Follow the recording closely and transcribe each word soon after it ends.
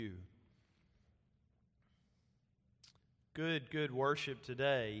Good worship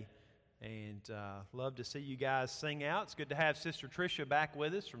today, and love to see you guys sing out. It's good to have Sister Tricia back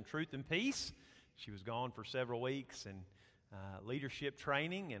with us from Truth and Peace. She was gone for several weeks and leadership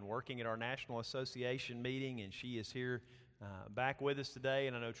training and working at our National Association meeting, and she is here back with us today.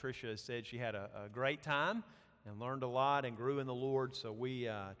 And I know Tricia has said she had a great time and learned a lot and grew in the Lord, so we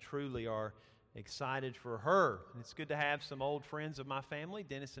truly are excited for her. And it's good to have some old friends of my family,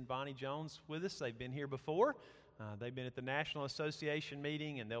 Dennis and Bonnie Jones, with us. They've been here before. They've been at the National Association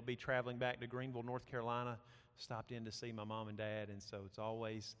meeting, and they'll be traveling back to Greenville, North Carolina. Stopped in to see my mom and dad, and so it's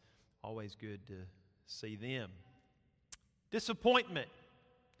always good to see them. Disappointment.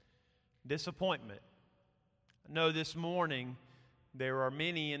 I know this morning there are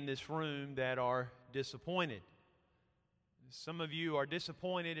many in this room that are disappointed. Some of you are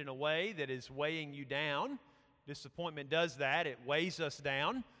disappointed in a way that is weighing you down. Disappointment does that. It weighs us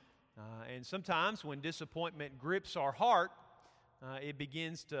down. And sometimes when disappointment grips our heart, it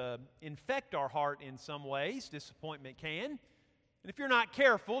begins to infect our heart in some ways. Disappointment can. And if you're not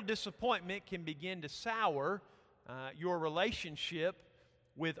careful, disappointment can begin to sour your relationship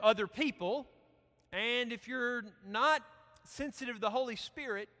with other people. And if you're not sensitive to the Holy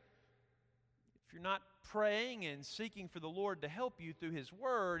Spirit, if you're not praying and seeking for the Lord to help you through His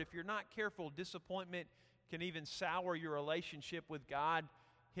Word, if you're not careful, disappointment can even sour your relationship with God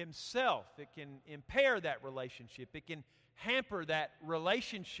Himself. It can impair that relationship. It can hamper that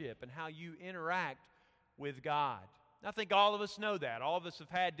relationship and how you interact with God. I think all of us know that. All of us have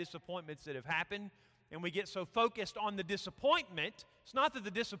had disappointments that have happened, and we get so focused on the disappointment. It's not that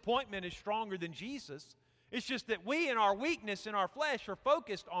the disappointment is stronger than Jesus. It's just that we, in our weakness, in our flesh, are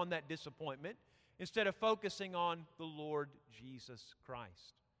focused on that disappointment instead of focusing on the Lord Jesus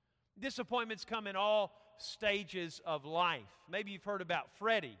Christ. Disappointments come in all stages of life. Maybe you've heard about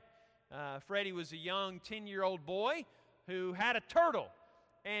Freddie. Freddie was a young 10-year-old boy who had a turtle.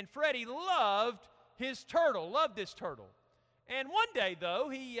 And Freddie loved this turtle. And one day, though,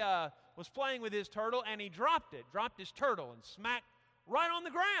 he was playing with his turtle and he dropped his turtle and smacked right on the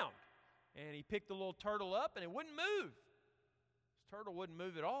ground. And he picked the little turtle up and it wouldn't move. His turtle wouldn't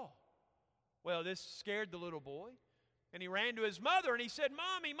move at all. Well, this scared the little boy. And he ran to his mother and he said,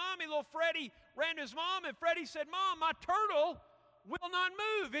 Mommy, little Freddie ran to his mom, and Freddie said, Mom, my turtle will not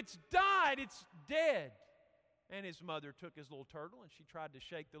move. It's died. It's dead. And his mother took his little turtle and she tried to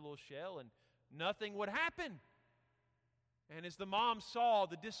shake the little shell, and nothing would happen. And as the mom saw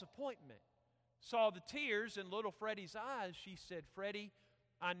the disappointment, saw the tears in little Freddie's eyes, she said, Freddie,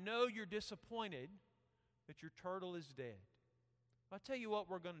 I know you're disappointed that your turtle is dead. I'll tell you what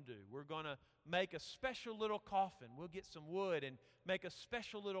we're going to do. We're going to make a special little coffin. We'll get some wood and make a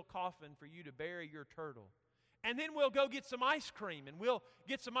special little coffin for you to bury your turtle. And then we'll go get some ice cream, and we'll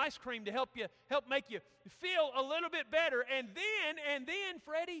get some ice cream to help make you feel a little bit better. And then,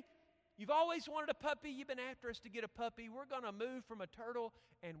 Freddie, you've always wanted a puppy. You've been after us to get a puppy. We're going to move from a turtle,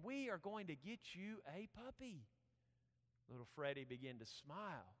 and we are going to get you a puppy. Little Freddie began to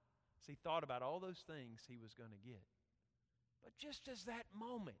smile as he thought about all those things he was going to get. But just at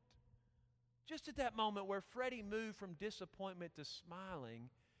that moment where Freddie moved from disappointment to smiling,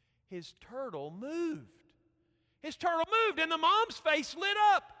 his turtle moved. And the mom's face lit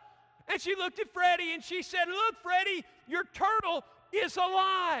up. And she looked at Freddie and she said, Look, Freddie, your turtle is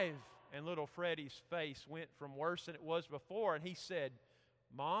alive. And little Freddie's face went from worse than it was before, and he said,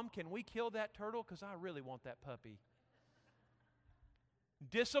 Mom, can we kill that turtle? Because I really want that puppy.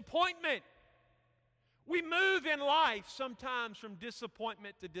 Disappointment. We move in life sometimes from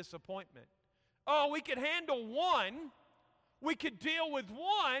disappointment to disappointment. Oh, we could handle one. We could deal with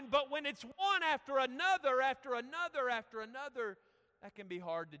one, but when it's one after another, that can be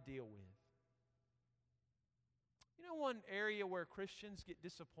hard to deal with. You know one area where Christians get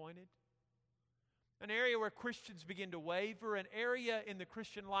disappointed? An area where Christians begin to waver, an area in the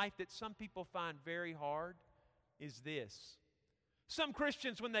Christian life that some people find very hard is this. Some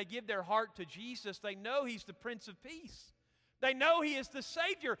Christians, when they give their heart to Jesus, they know He's the Prince of Peace. They know He is the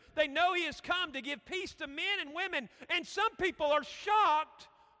Savior. They know He has come to give peace to men and women. And some people are shocked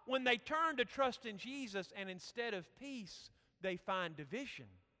when they turn to trust in Jesus, and instead of peace, they find division.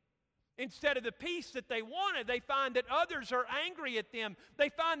 Instead of the peace that they wanted, they find that others are angry at them. They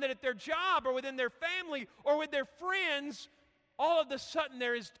find that at their job or within their family or with their friends, all of a sudden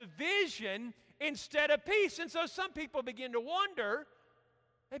there is division instead of peace. And so some people begin to wonder.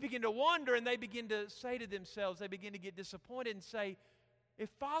 They begin to wonder, and they begin to say to themselves, they begin to get disappointed and say, if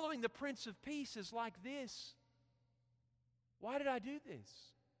following the Prince of Peace is like this, why did I do this?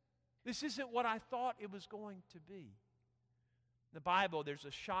 This isn't what I thought it was going to be. In the Bible, there's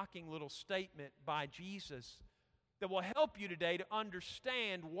a shocking little statement by Jesus that will help you today to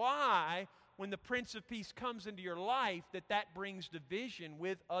understand why, when the Prince of Peace comes into your life, that brings division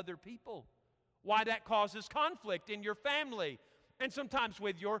with other people. Why that causes conflict in your family and sometimes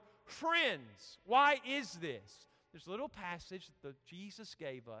with your friends. Why is this? There's a little passage that Jesus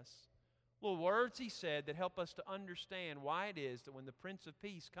gave us, little words He said that help us to understand why it is that when the Prince of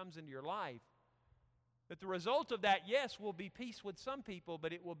Peace comes into your life, that the result of that, yes, will be peace with some people,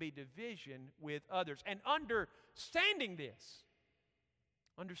 but it will be division with others. And understanding this,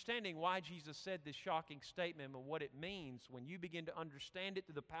 understanding why Jesus said this shocking statement and what it means, when you begin to understand it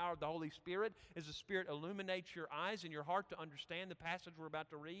through the power of the Holy Spirit, as the Spirit illuminates your eyes and your heart to understand the passage we're about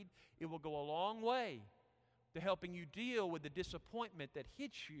to read, it will go a long way to helping you deal with the disappointment that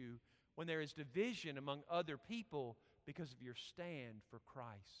hits you when there is division among other people because of your stand for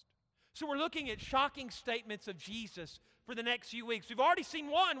Christ. So we're looking at shocking statements of Jesus for the next few weeks. We've already seen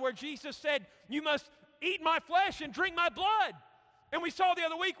one where Jesus said, "You must eat my flesh and drink my blood." And we saw the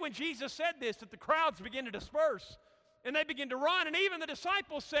other week when Jesus said this, that the crowds began to disperse and they began to run. And even the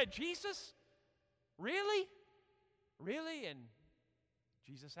disciples said, "Jesus, really? Really?" And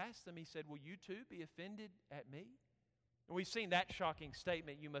Jesus asked them, He said, "Will you too be offended at me?" And we've seen that shocking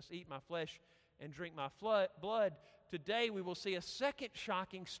statement, "You must eat my flesh and drink my blood." Today we will see a second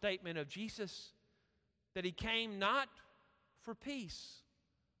shocking statement of Jesus, that He came not for peace,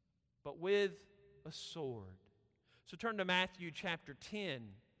 but with a sword. So turn to Matthew chapter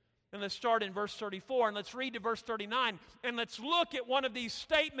 10, and let's start in verse 34, and let's read to verse 39, and let's look at one of these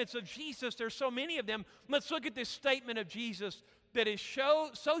statements of Jesus. There's so many of them. Let's look at this statement of Jesus that is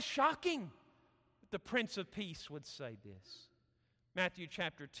so shocking that the Prince of Peace would say this. Matthew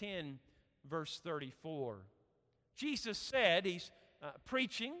chapter 10, verse 34. Jesus said, He's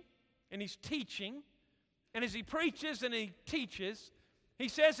preaching and He's teaching, and as He preaches and He teaches, He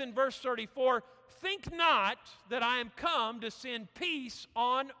says in verse 34, "Think not that I am come to send peace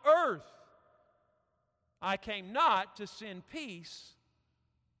on earth. I came not to send peace,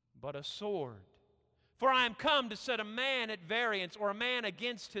 but a sword. For I am come to set a man at variance, or a man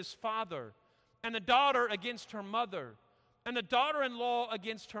against his father, and the daughter against her mother, and the daughter-in-law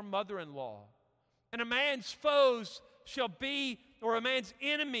against her mother-in-law. And a man's foes shall be, or a man's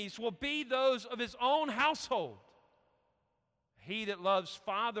enemies will be those of his own household. He that loves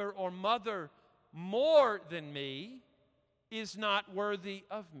father or mother more than me is not worthy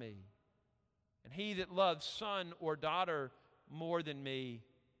of me. And he that loves son or daughter more than me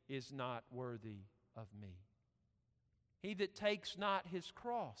is not worthy of me. He that takes not his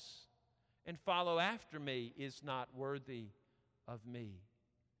cross and follow after me is not worthy of me.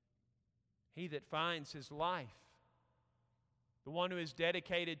 He that finds his life, the one who is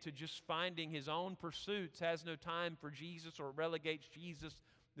dedicated to just finding his own pursuits, has no time for Jesus or relegates Jesus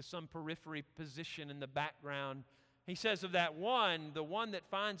to some periphery position in the background. He says of that one, the one that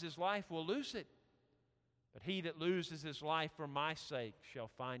finds his life will lose it. But he that loses his life for my sake shall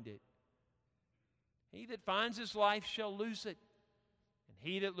find it. He that finds his life shall lose it. And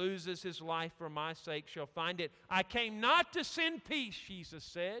he that loses his life for my sake shall find it. I came not to send peace, Jesus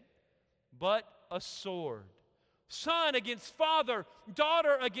said, but a sword. Son against father,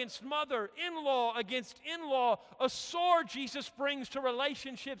 daughter against mother, in-law against in-law. A sword Jesus brings to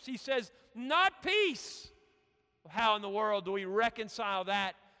relationships. He says, not peace. How in the world do we reconcile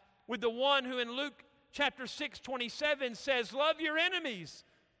that with the one who in Luke chapter 6:27 says, love your enemies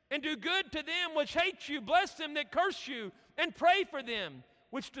and do good to them which hate you, bless them that curse you, and pray for them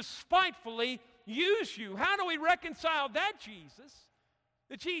which despitefully use you? How do we reconcile that Jesus?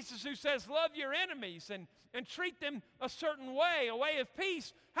 The Jesus who says, love your enemies and treat them a certain way, a way of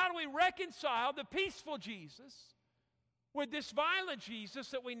peace. How do we reconcile the peaceful Jesus with this violent Jesus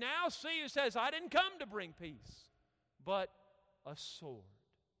that we now see who says, I didn't come to bring peace, but a sword?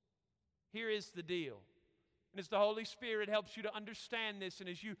 Here is the deal. And as the Holy Spirit helps you to understand this, and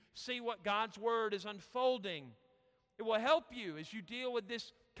as you see what God's Word is unfolding, it will help you as you deal with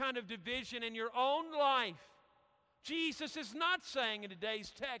this kind of division in your own life. Jesus is not saying in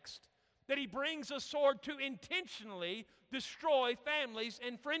today's text that He brings a sword to intentionally destroy families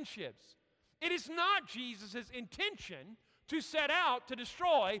and friendships. It is not Jesus' intention to set out to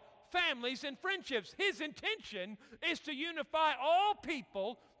destroy families and friendships. His intention is to unify all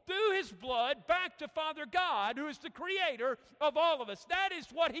people through His blood back to Father God, who is the creator of all of us. That is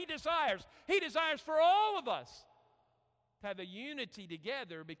what He desires. He desires for all of us to have a unity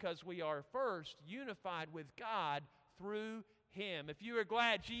together because we are first unified with God through Him. If you are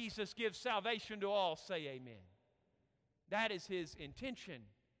glad Jesus gives salvation to all, say amen. That is His intention.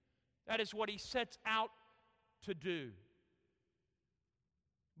 That is what He sets out to do.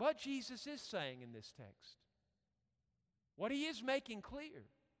 But Jesus is saying in this text What he is making clear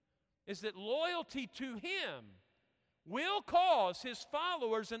is that loyalty to him will cause his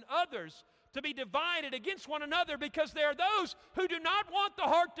followers and others to be divided against one another, because there are those who do not want the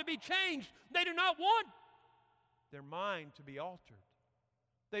heart to be changed. They do not want their mind to be altered.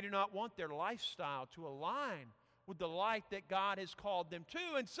 They do not want their lifestyle to align with the light that God has called them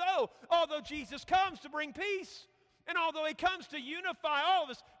to. And so, although Jesus comes to bring peace, and although he comes to unify all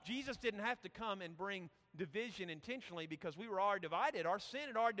of us, Jesus didn't have to come and bring division intentionally, because we were already divided. Our sin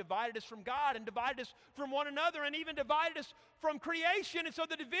had already divided us from God and divided us from one another and even divided us from creation. And so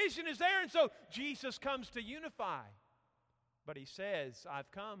the division is there. And so Jesus comes to unify. But he says,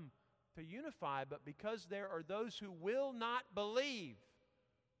 I've come to unify, but because there are those who will not believe,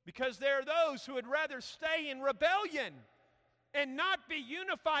 because there are those who would rather stay in rebellion and not be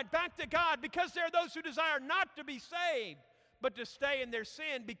unified back to God, because there are those who desire not to be saved, but to stay in their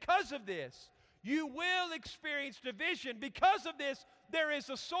sin. Because of this, you will experience division. Because of this, there is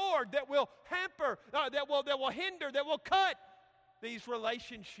a sword that will hamper, that will hinder, that will cut these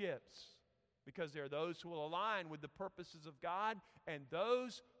relationships. Because there are those who will align with the purposes of God and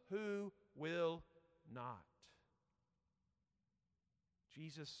those who will not.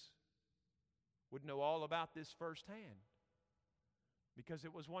 Jesus would know all about this firsthand, because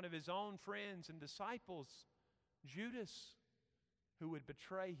it was one of his own friends and disciples, Judas, who would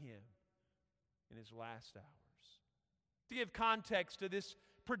betray him in his last hours. To give context to this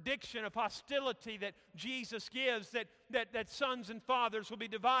prediction of hostility that Jesus gives, that sons and fathers will be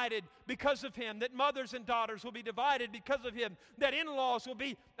divided because of him, that mothers and daughters will be divided because of him, that in-laws will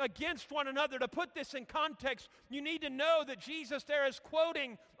be against one another. To put this in context, you need to know that Jesus there is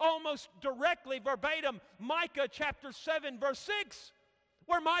quoting almost directly, verbatim, Micah chapter 7, verse 6.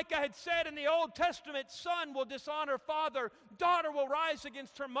 Where Micah had said in the Old Testament, son will dishonor father, daughter will rise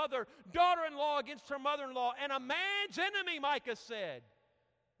against her mother, daughter-in-law against her mother-in-law, and a man's enemy, Micah said,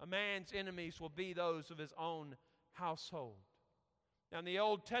 a man's enemies will be those of his own household. Now in the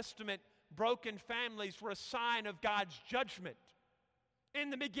Old Testament, broken families were a sign of God's judgment. In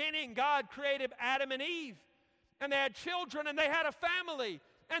the beginning, God created Adam and Eve, and they had children, and they had a family,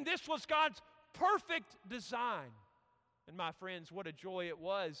 and this was God's perfect design. And my friends, what a joy it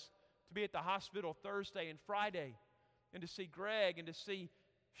was to be at the hospital Thursday and Friday, and to see Greg, and to see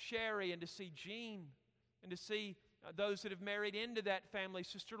Sherry, and to see Jean, and to see those that have married into that family,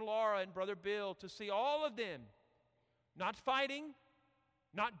 Sister Laura and Brother Bill, to see all of them not fighting,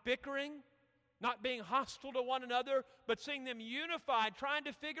 not bickering, not being hostile to one another, but seeing them unified, trying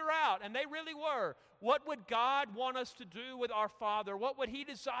to figure out, and they really were, what would God want us to do with our Father? What would he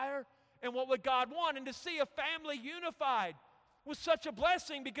desire? And what would God want? And to see a family unified was such a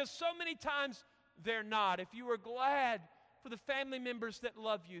blessing, because so many times they're not. If you were glad for the family members that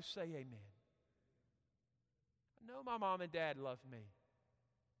love you, say amen. I know my mom and dad love me.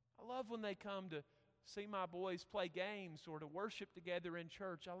 I love when they come to see my boys play games or to worship together in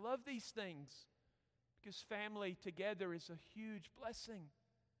church. I love these things because family together is a huge blessing,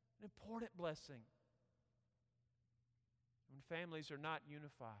 an important blessing. When families are not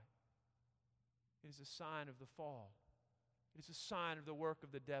unified, it is a sign of the fall. It is a sign of the work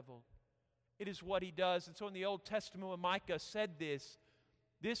of the devil. It is what he does. And so in the Old Testament, when Micah said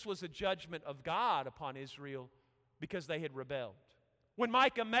this was a judgment of God upon Israel because they had rebelled. When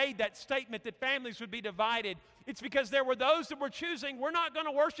Micah made that statement that families would be divided, it's because there were those that were choosing, we're not going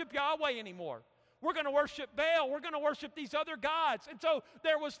to worship Yahweh anymore. We're going to worship Baal. We're going to worship these other gods. And so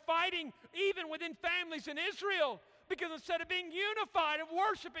there was fighting even within families in Israel, because instead of being unified and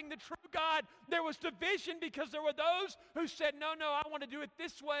worshiping the true God, there was division, because there were those who said, no, I want to do it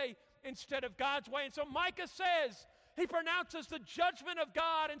this way instead of God's way. And so Micah says, he pronounces the judgment of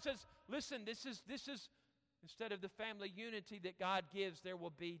God and says, listen, this is instead of the family unity that God gives, there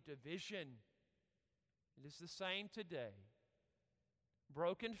will be division. It is the same today.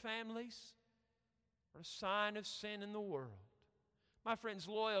 Broken families are a sign of sin in the world. My friends,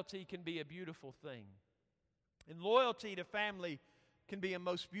 loyalty can be a beautiful thing. And loyalty to family can be a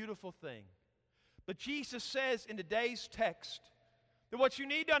most beautiful thing. But Jesus says in today's text that what you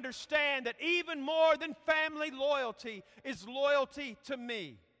need to understand, that even more than family loyalty is loyalty to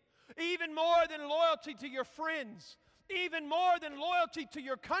me. Even more than loyalty to your friends. Even more than loyalty to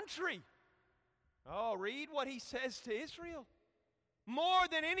your country. Oh, read what he says to Israel. More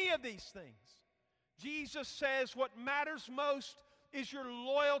than any of these things, Jesus says what matters most is your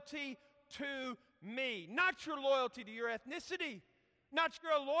loyalty to me. Not your loyalty to your ethnicity. Not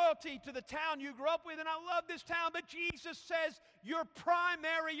your loyalty to the town you grew up with. And I love this town, but Jesus says your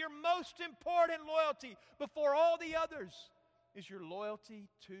primary, your most important loyalty before all the others is your loyalty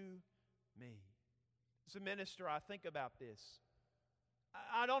to me. As a minister, I think about this.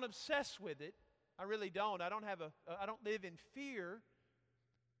 I don't obsess with it. I really don't. I don't live in fear.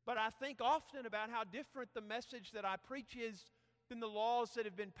 But I think often about how different the message that I preach is than the laws that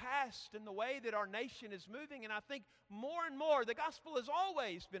have been passed and the way that our nation is moving. And I think more and more the gospel has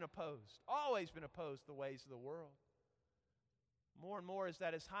always been opposed the ways of the world. More and more as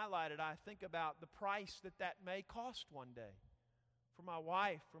that is highlighted, I think about the price that may cost one day. For my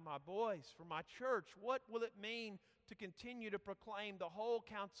wife, for my boys, for my church, what will it mean to continue to proclaim the whole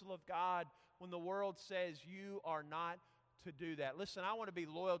counsel of God when the world says you are not to do that? Listen, I want to be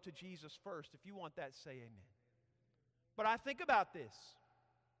loyal to Jesus first. If you want that, say amen. But I think about this.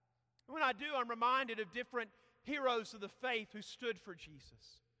 When I do, I'm reminded of different heroes of the faith who stood for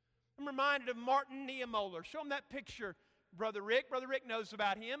Jesus. I'm reminded of Martin Niemöller. Show him that picture, Brother Rick. Brother Rick knows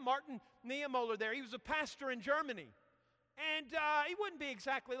about him. Martin Niemöller there. He was a pastor in Germany. And he wouldn't be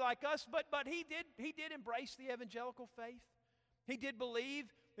exactly like us, but he did embrace the evangelical faith. He did believe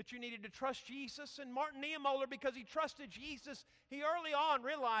that you needed to trust Jesus. And Martin Niemöller, because he trusted Jesus, he early on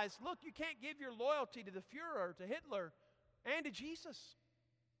realized, look, you can't give your loyalty to the Fuhrer, to Hitler, and to Jesus.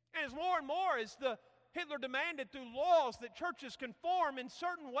 And as more and more as Hitler demanded through laws that churches conform in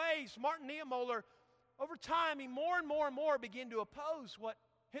certain ways, Martin Niemöller, over time, he more and more began to oppose what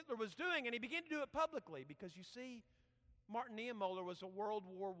Hitler was doing, and he began to do it publicly because, you see, Martin Niemöller was a World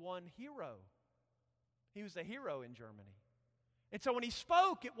War I hero. He was a hero in Germany. And so when he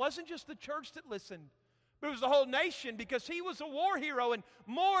spoke, it wasn't just the church that listened, but it was the whole nation because he was a war hero. And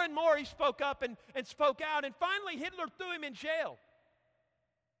more he spoke up and spoke out. And finally, Hitler threw him in jail.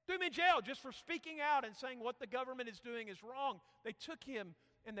 Threw him in jail just for speaking out and saying what the government is doing is wrong. They took him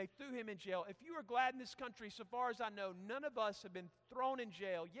and they threw him in jail. If you are glad in this country, so far as I know, none of us have been thrown in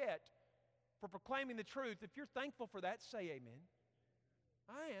jail yet for proclaiming the truth. If you're thankful for that, say amen.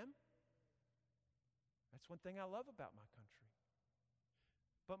 I am. That's one thing I love about my country.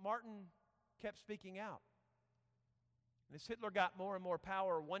 But Martin kept speaking out. And as Hitler got more and more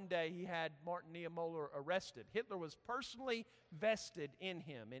power, one day he had Martin Niemöller arrested. Hitler was personally vested in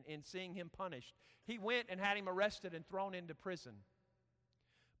him, in seeing him punished. He went and had him arrested and thrown into prison.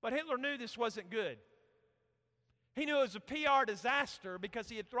 But Hitler knew this wasn't good. He knew it was a PR disaster because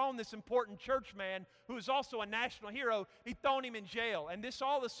he had thrown this important churchman who was also a national hero. He'd thrown him in jail. And this,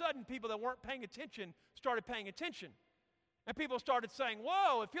 all of a sudden, people that weren't paying attention started paying attention. And people started saying,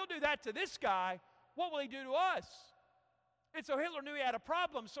 whoa, if he'll do that to this guy, what will he do to us? And so Hitler knew he had a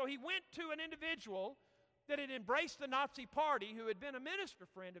problem. So he went to an individual that had embraced the Nazi Party who had been a minister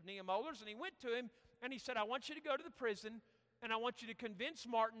friend of Niemöller's. And he went to him and he said, I want you to go to the prison and I want you to convince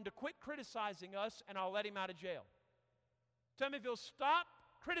Martin to quit criticizing us and I'll let him out of jail. Tell him if he'll stop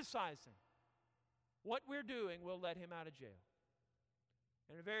criticizing what we're doing, we'll let him out of jail.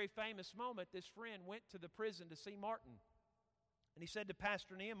 In a very famous moment, this friend went to the prison to see Martin. And he said to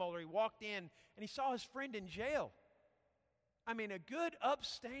Pastor Niemöller, he walked in and he saw his friend in jail. I mean, a good,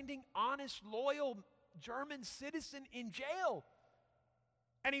 upstanding, honest, loyal German citizen in jail.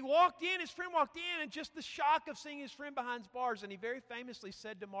 And he walked in, his friend walked in, and just the shock of seeing his friend behind bars. And he very famously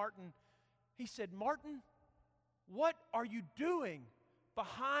said to Martin, he said, Martin, what are you doing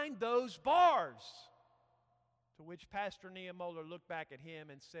behind those bars? To which Pastor Niemöller looked back at him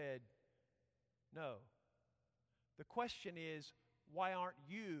and said, no. The question is, why aren't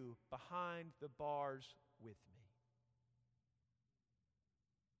you behind the bars with me?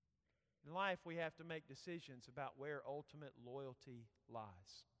 In life, we have to make decisions about where ultimate loyalty lies.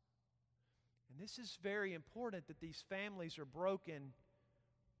 And this is very important that these families are broken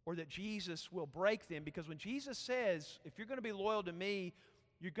or that Jesus will break them, because when Jesus says, if you're going to be loyal to me,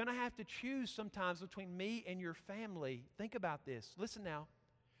 you're going to have to choose sometimes between me and your family. Think about this. Listen now.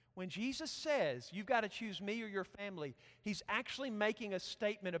 When Jesus says you've got to choose me or your family, He's actually making a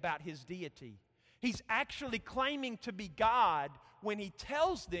statement about His deity. He's actually claiming to be God when He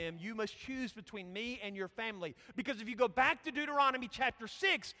tells them you must choose between me and your family. Because if you go back to Deuteronomy chapter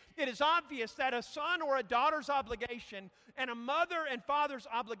 6, it is obvious that a son or a daughter's obligation and a mother and father's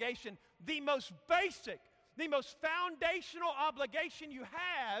obligation, the most basic, the most foundational obligation you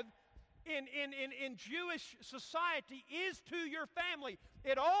have in Jewish society is to your family.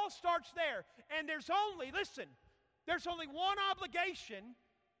 It all starts there. And there's only one obligation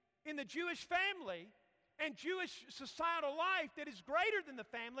in the Jewish family and Jewish societal life that is greater than the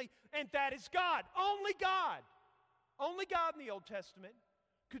family, and that is God. Only God in the Old Testament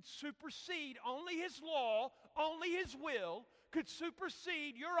could supersede, only His law, only His will could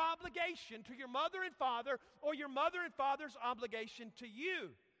supersede your obligation to your mother and father or your mother and father's obligation to you.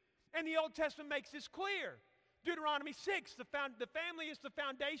 And the Old Testament makes this clear, Deuteronomy 6, the family is the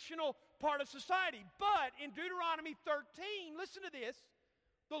foundational part of society. But in Deuteronomy 13, listen to this,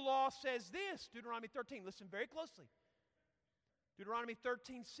 the law says this. Deuteronomy 13, listen very closely. Deuteronomy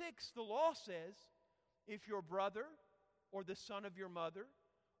 13:6, the law says, if your brother or the son of your mother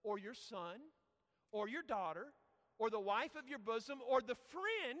or your son or your daughter or the wife of your bosom or the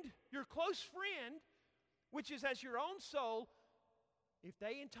friend, your close friend, which is as your own soul, if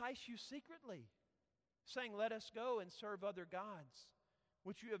they entice you secretly, saying, let us go and serve other gods,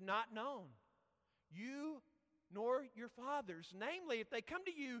 which you have not known, you nor your fathers, namely, if they come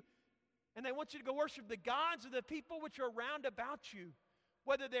to you and they want you to go worship the gods of the people which are round about you,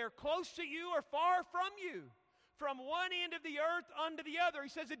 whether they're close to you or far from you, from one end of the earth unto the other. He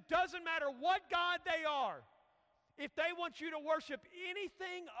says it doesn't matter what God they are. If they want you to worship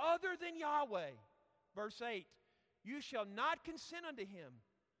anything other than Yahweh, verse 8, you shall not consent unto him,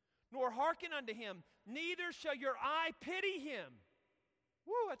 nor hearken unto him, neither shall your eye pity him.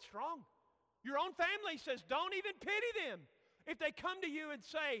 Woo, that's strong. Your own family says, don't even pity them. If they come to you and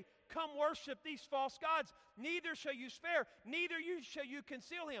say, come worship these false gods, neither shall you spare, neither shall you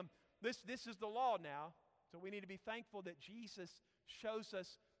conceal him. This is the law now. So we need to be thankful that Jesus shows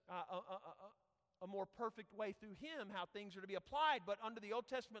us a more perfect way through him how things are to be applied. But under the Old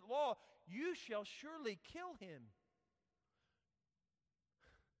Testament law, you shall surely kill him.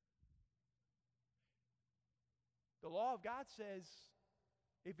 The law of God says,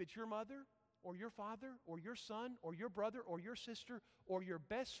 if it's your mother or your father or your son or your brother or your sister or your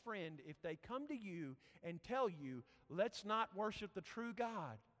best friend, if they come to you and tell you, let's not worship the true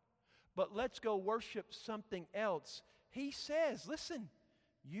God, but let's go worship something else, he says, listen,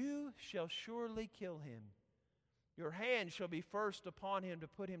 you shall surely kill him. Your hand shall be first upon him to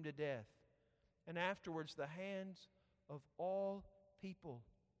put him to death, and afterwards the hands of all people.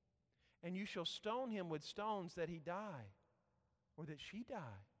 And you shall stone him with stones that he die, or that she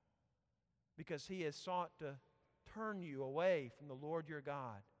die, because he has sought to turn you away from the Lord your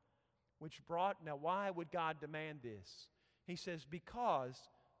God, now why would God demand this? He says, because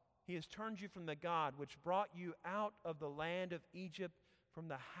he has turned you from the God which brought you out of the land of Egypt, from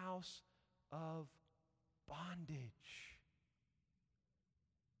the house of bondage.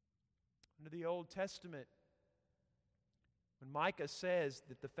 Under the Old Testament, when Micah says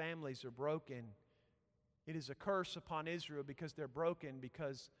that the families are broken, it is a curse upon Israel because they're broken,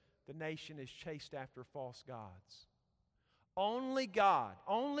 because the nation is chased after false gods. Only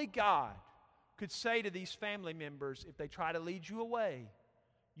God could say to these family members, if they try to lead you away,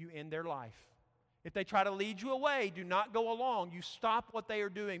 you end their life. If they try to lead you away, do not go along. You stop what they are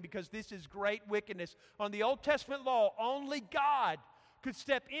doing, because this is great wickedness. On the Old Testament law, only God could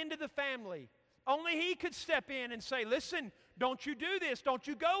step into the family. Only he could step in and say, listen, don't you do this. Don't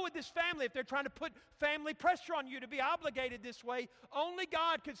you go with this family. If they're trying to put family pressure on you to be obligated this way, only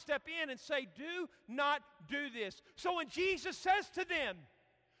God could step in and say, do not do this. So when Jesus says to them,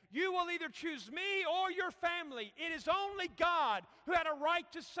 you will either choose me or your family, it is only God who had a right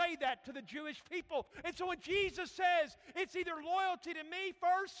to say that to the Jewish people. And so when Jesus says it's either loyalty to me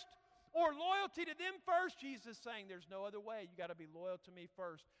first or loyalty to them first, Jesus is saying there's no other way. You got to be loyal to me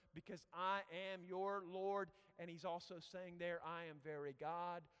first, because I am your Lord. And he's also saying there, I am very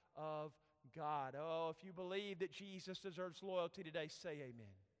God of God. Oh, if you believe that Jesus deserves loyalty today, say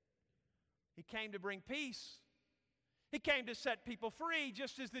amen. He came to bring peace. He came to set people free,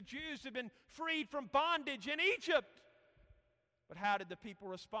 just as the Jews had been freed from bondage in Egypt. But how did the people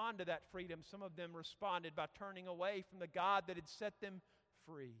respond to that freedom? Some of them responded by turning away from the God that had set them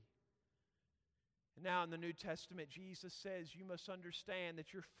free. And now in the New Testament, Jesus says, you must understand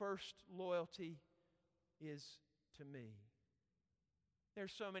that your first loyalty is to me.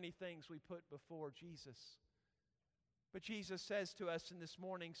 There's so many things we put before Jesus. But Jesus says to us in this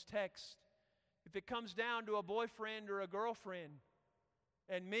morning's text, if it comes down to a boyfriend or a girlfriend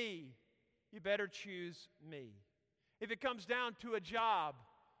and me, you better choose me. If it comes down to a job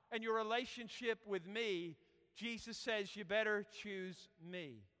and your relationship with me, Jesus says you better choose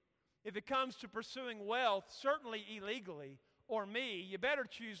me. If it comes to pursuing wealth, certainly illegally, or me, you better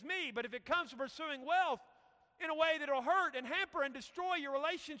choose me. But if it comes to pursuing wealth in a way that will hurt and hamper and destroy your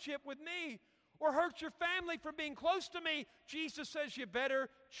relationship with me, or hurt your family from being close to me, Jesus says you better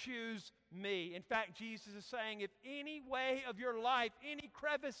choose me. In fact, Jesus is saying, if any way of your life, any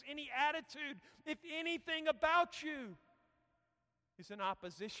crevice, any attitude, if anything about you is in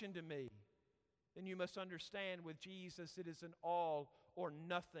opposition to me, then you must understand with Jesus it is an all or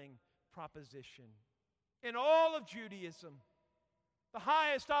nothing proposition. In all of Judaism, the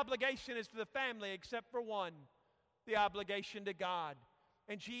highest obligation is to the family except for one, the obligation to God.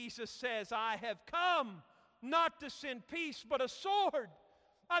 And Jesus says, I have come not to send peace, but a sword.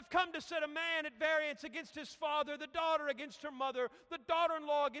 I've come to set a man at variance against his father, the daughter against her mother, the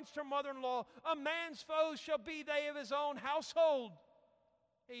daughter-in-law against her mother-in-law. A man's foes shall be they of his own household.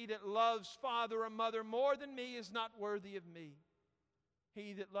 He that loves father or mother more than me is not worthy of me.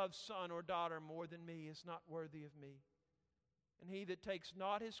 He that loves son or daughter more than me is not worthy of me. And he that takes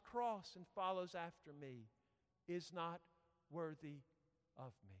not his cross and follows after me is not worthy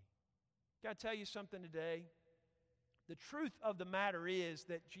of me. Can I tell you something today? The truth of the matter is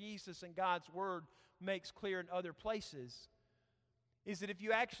that Jesus and God's Word makes clear in other places is that if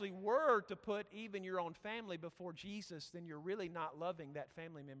you actually were to put even your own family before Jesus, then you're really not loving that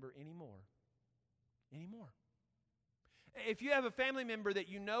family member anymore. If you have a family member that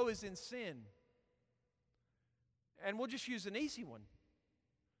you know is in sin, and we'll just use an easy one.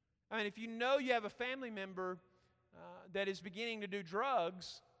 I mean, if you know you have a family member that is beginning to do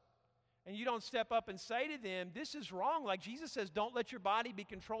drugs, and you don't step up and say to them, this is wrong. Like Jesus says, don't let your body be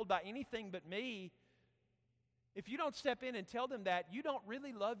controlled by anything but me. If you don't step in and tell them that, you don't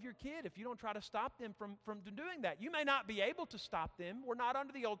really love your kid if you don't try to stop them from doing that. You may not be able to stop them. We're not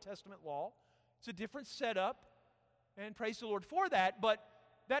under the Old Testament law. It's a different setup, and praise the Lord for that. But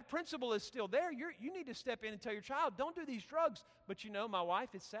that principle is still there. You need to step in and tell your child, don't do these drugs. But you know, my wife,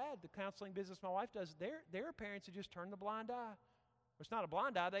 it's sad, the counseling business my wife does, their parents have just turned the blind eye. It's not a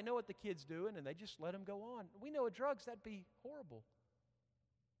blind eye. They know what the kid's doing, and they just let them go on. We know with drugs, that'd be horrible.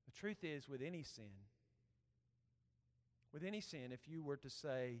 The truth is, with any sin, if you were to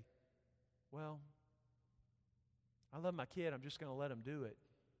say, well, I love my kid, I'm just going to let him do it.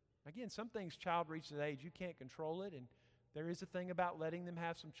 Again, some things, child reaches age, you can't control it, and there is a thing about letting them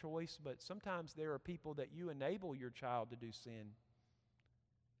have some choice, but sometimes there are people that you enable your child to do sin.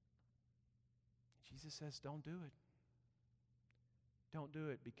 Jesus says, don't do it. Don't do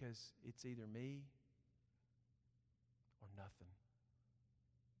it because it's either me or nothing.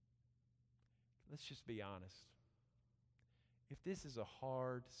 Let's just be honest. If this is a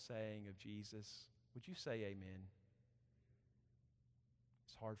hard saying of Jesus, would you say amen?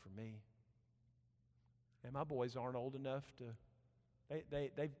 It's hard for me. And my boys aren't old enough to,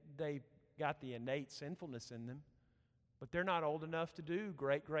 they got the innate sinfulness in them, but they're not old enough to do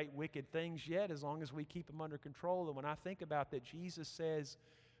great wicked things yet as long as we keep them under control. And when I think about that, Jesus says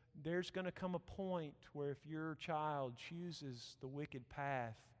there's going to come a point where if your child chooses the wicked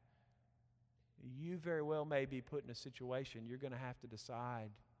path, you very well may be put in a situation you're going to have to decide,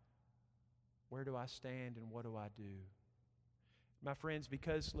 where do I stand and what do I do? My friends,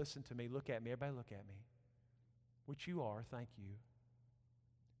 because, listen to me, look at me, everybody look at me, which you are, thank you.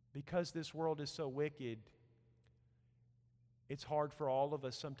 Because this world is so wicked, it's hard for all of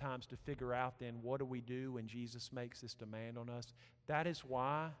us sometimes to figure out then what do we do when Jesus makes this demand on us. That is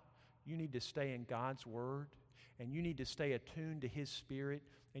why you need to stay in God's Word, and you need to stay attuned to His Spirit,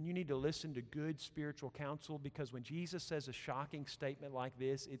 and you need to listen to good spiritual counsel, because when Jesus says a shocking statement like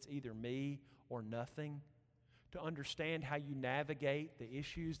this, it's either me or nothing. To understand how you navigate the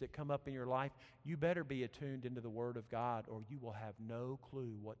issues that come up in your life, you better be attuned into the Word of God, or you will have no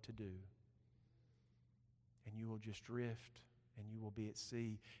clue what to do. And you will just drift, and you will be at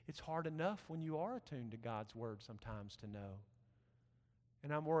sea. It's hard enough when you are attuned to God's Word sometimes to know.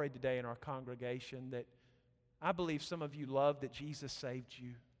 And I'm worried today in our congregation that I believe some of you love that Jesus saved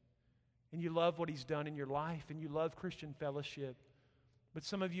you, and you love what He's done in your life, and you love Christian fellowship. But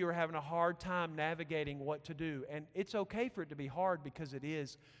some of you are having a hard time navigating what to do. And it's okay for it to be hard, because it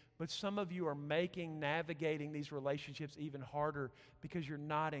is. But some of you are making navigating these relationships even harder because you're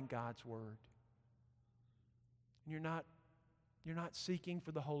not in God's Word. You're not seeking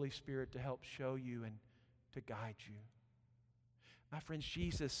for the Holy Spirit to help show you and to guide you. My friends,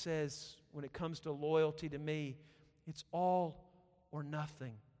 Jesus says when it comes to loyalty to me, it's all or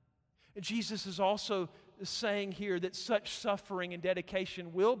nothing. And Jesus is also saying here that such suffering and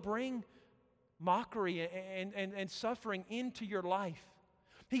dedication will bring mockery and suffering into your life.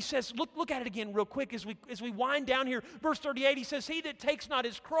 He says, look at it again real quick as we wind down here. Verse 38, he says, he that takes not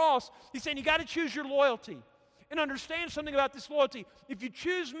his cross, he's saying you got to choose your loyalty. And understand something about this loyalty. If you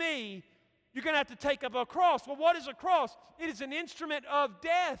choose me, you're going to have to take up a cross. Well, what is a cross? It is an instrument of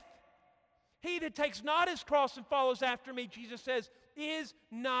death. He that takes not his cross and follows after me, Jesus says, is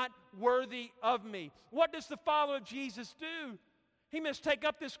not worthy of me. What does the follower of Jesus do? He must take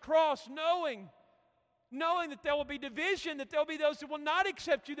up this cross knowing that there will be division, that there will be those that will not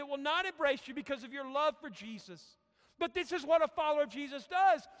accept you, that will not embrace you because of your love for Jesus. But this is what a follower of Jesus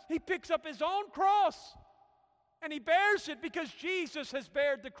does. He picks up his own cross and he bears it because Jesus has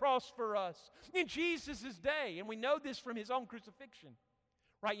bared the cross for us in Jesus' day. And we know this from his own crucifixion.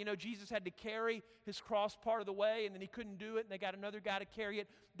 Right, you know, Jesus had to carry his cross part of the way, and then he couldn't do it, and they got another guy to carry it.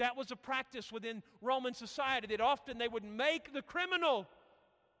 That was a practice within Roman society, that often they would make the criminal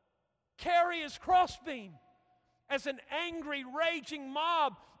carry his crossbeam as an angry, raging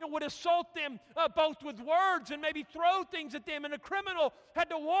mob would assault them both with words and maybe throw things at them, and a criminal had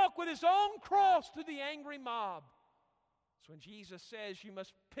to walk with his own cross through the angry mob. So when Jesus says, you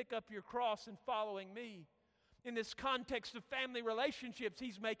must pick up your cross in following me, in this context of family relationships,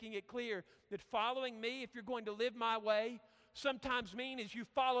 he's making it clear that following me, if you're going to live my way, sometimes mean as you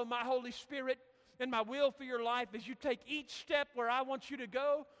follow my Holy Spirit and my will for your life, as you take each step where I want you to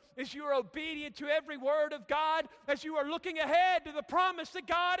go, as you are obedient to every word of God, as you are looking ahead to the promise that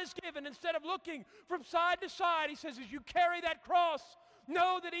God has given instead of looking from side to side. He says, as you carry that cross,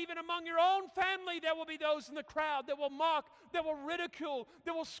 know that even among your own family there will be those in the crowd that will mock, that will ridicule,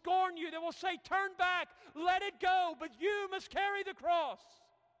 that will scorn you, that will say, turn back, let it go, but you must carry the cross.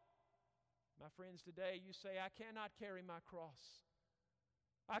 My friends, today you say, I cannot carry my cross.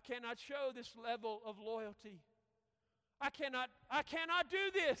 I cannot show this level of loyalty. I cannot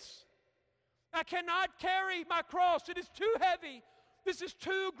do this. I cannot carry my cross. It is too heavy. This is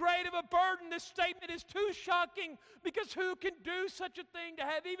too great of a burden. This statement is too shocking, because who can do such a thing, to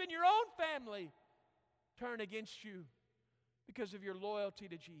have even your own family turn against you because of your loyalty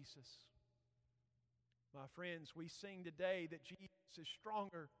to Jesus? My friends, we sing today that Jesus is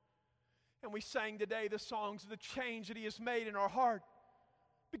stronger. And we sang today the songs of the change that he has made in our heart.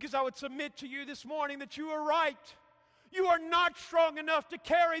 Because I would submit to you this morning that you are right. You are not strong enough to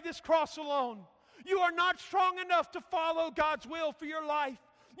carry this cross alone. You are not strong enough to follow God's will for your life.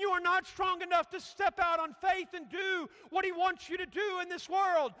 You are not strong enough to step out on faith and do what he wants you to do in this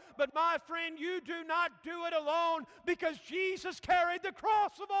world. But my friend, you do not do it alone, because Jesus carried the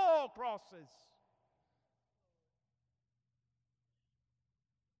cross of all crosses.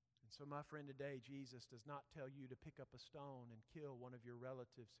 And so, my friend, today, Jesus does not tell you to pick up a stone and kill one of your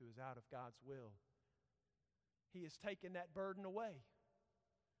relatives who is out of God's will. He has taken that burden away.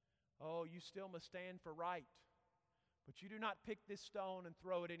 Oh, you still must stand for right. But you do not pick this stone and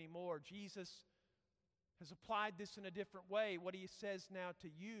throw it anymore. Jesus has applied this in a different way. What he says now to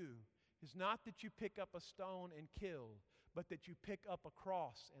you is not that you pick up a stone and kill, but that you pick up a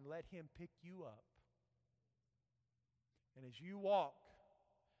cross and let him pick you up. And as you walk,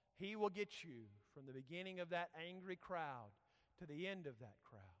 he will get you from the beginning of that angry crowd to the end of that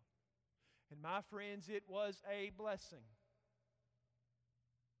crowd. And my friends, it was a blessing.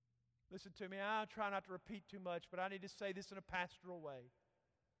 Listen to me, I try not to repeat too much, but I need to say this in a pastoral way.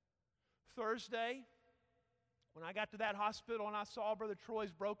 Thursday, when I got to that hospital and I saw Brother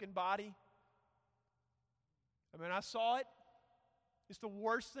Troy's broken body, I saw it. It's the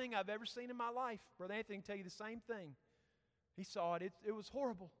worst thing I've ever seen in my life. Brother Anthony can tell you the same thing. He saw it. It was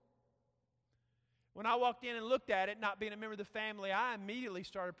horrible. When I walked in and looked at it, not being a member of the family, I immediately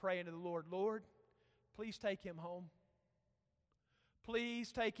started praying to the Lord, Lord, please take him home.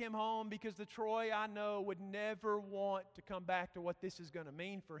 Please take him home, because the Troy I know would never want to come back to what this is going to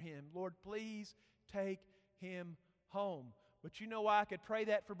mean for him. Lord, please take him home. But you know why I could pray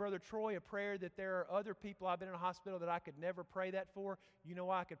that for Brother Troy, a prayer that there are other people I've been in a hospital that I could never pray that for? You know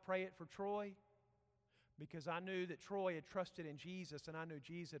why I could pray it for Troy? Because I knew that Troy had trusted in Jesus, and I knew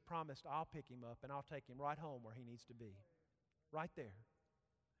Jesus had promised, I'll pick him up and I'll take him right home where he needs to be. Right there.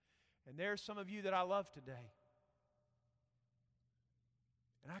 And there's some of you that I love today.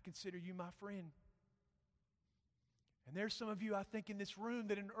 And I consider you my friend. And there's some of you, I think, in this room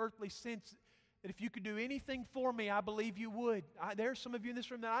that in an earthly sense, that if you could do anything for me, I believe you would. There's some of you in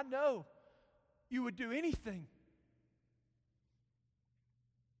this room that I know you would do anything.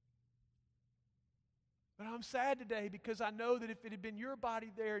 But I'm sad today, because I know that if it had been your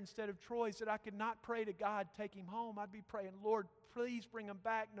body there instead of Troy's, that I could not pray to God, take him home. I'd be praying, Lord, please bring him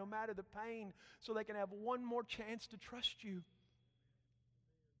back no matter the pain, so they can have one more chance to trust you.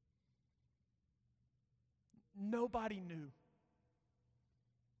 Nobody knew.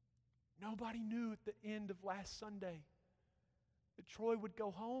 Nobody knew at the end of last Sunday that Troy would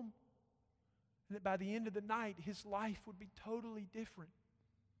go home, and that by the end of the night, his life would be totally different.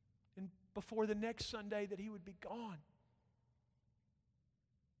 And before the next Sunday, that he would be gone.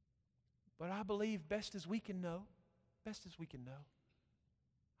 But I believe, best as we can know, I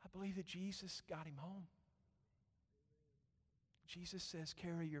believe that Jesus got him home. Jesus says,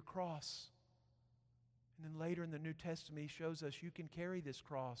 carry your cross. And then later in the New Testament, he shows us you can carry this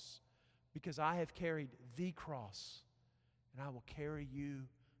cross, because I have carried the cross, and I will carry you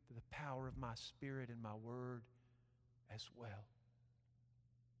to the power of my Spirit and my word as well.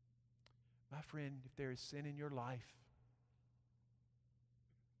 My friend, if there is sin in your life,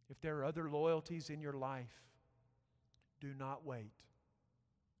 If there are other loyalties in your life, do not wait.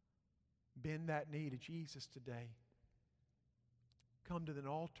 Bend that knee to Jesus today. Come to the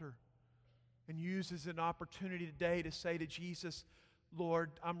altar and use as an opportunity today to say to Jesus,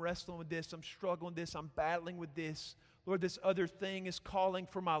 Lord, I'm wrestling with this, I'm struggling with this, I'm battling with this. Lord, this other thing is calling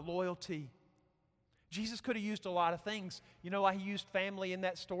for my loyalty. Jesus could have used a lot of things. You know why He used family in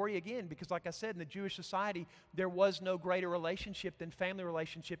that story? Again, because like I said, in the Jewish society, there was no greater relationship than family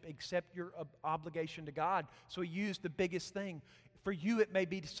relationship except your obligation to God. So He used the biggest thing. For you, it may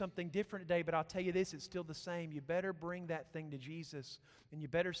be something different today, but I'll tell you this, it's still the same. You better bring that thing to Jesus, and you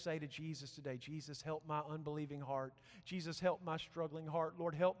better say to Jesus today, Jesus, help my unbelieving heart. Jesus, help my struggling heart.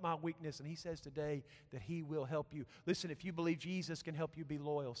 Lord, help my weakness. And He says today that He will help you. Listen, if you believe Jesus can help you be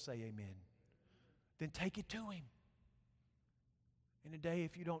loyal, say amen. Then take it to Him. And today,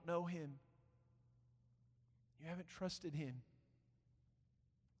 if you don't know Him, you haven't trusted Him,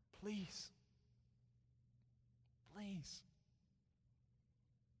 please,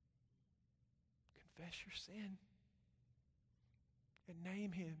 confess your sin and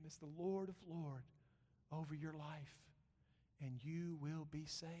name Him as the Lord of Lords over your life, and you will be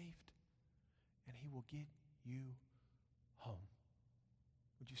saved, and He will get you home.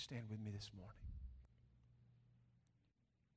 Would you stand with me this morning?